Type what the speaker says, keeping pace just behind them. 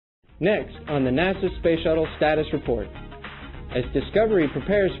Next on the NASA Space Shuttle Status Report. As Discoveryï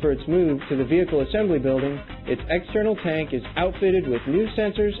prepares for its move to the vehicle assembly building, its external tank is outfitted with new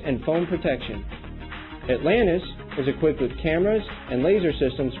sensors and foam protection. Atlantis is equipped with cameras and laser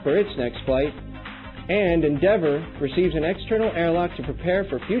systems for its next flight, and Endeavour receives an external airlock to prepare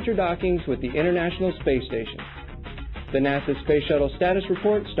for future dockings with the International Space Station. The NASA Space Shuttle Status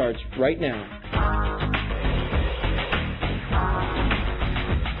Report starts right now.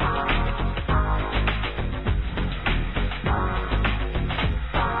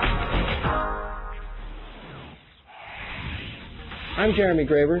 I'm Jeremy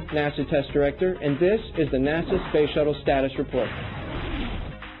Graeber, NASA Test Director, and this is the NASA Space Shuttle Status Report.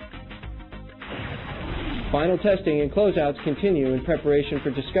 Final testing and closeouts continue in preparation for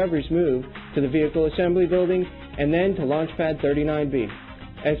Discovery's move to the Vehicle Assembly Building and then to Launch Pad 39B.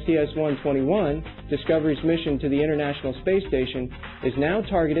 STS-121, Discovery's mission to the International Space Station, is now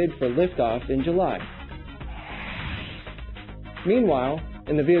targeted for liftoff in July. Meanwhile,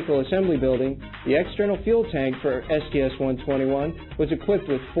 in the Vehicle Assembly Building, the external fuel tank for STS-121 was equipped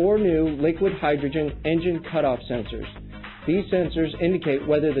with 4 new liquid hydrogen engine cutoff sensors. These sensors indicate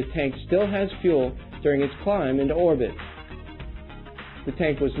whether the tank still has fuel during its climb into orbit. The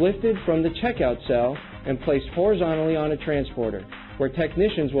tank was lifted from the checkout cell and placed horizontally on a transporter, where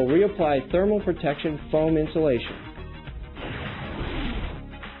technicians will reapply thermal protection foam insulation.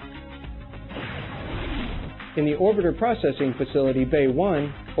 In the Orbiter Processing Facility Bay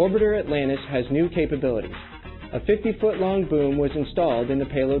 1, Orbiter Atlantis has new capabilities. A 50-foot-long boom was installed in the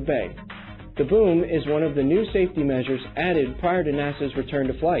payload bay. The boom is one of the new safety measures added prior to NASA's return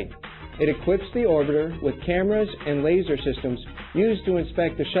to flight. It equips the orbiter with cameras and laser systems used to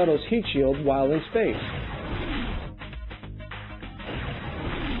inspect the shuttle's heat shield while in space.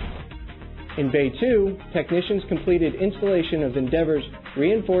 In Bay 2, technicians completed installation of Endeavour's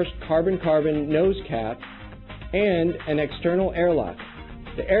reinforced carbon-carbon nose cap and an external airlock.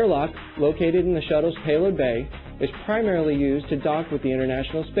 The airlock, located in the shuttle's payload bay, is primarily used to dock with the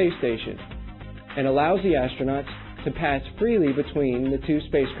International Space Station and allows the astronauts to pass freely between the two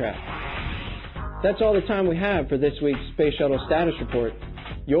spacecraft. That's all the time we have for this week's Space Shuttle Status Report,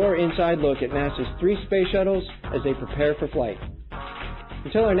 your inside look at NASA's 3 space shuttles as they prepare for flight.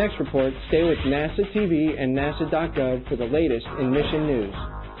 Until our next report, stay with NASA TV and nasa.gov for the latest in mission news.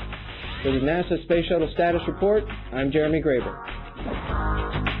 For the NASA Space Shuttle Status Report, I'm Jeremy Graeber.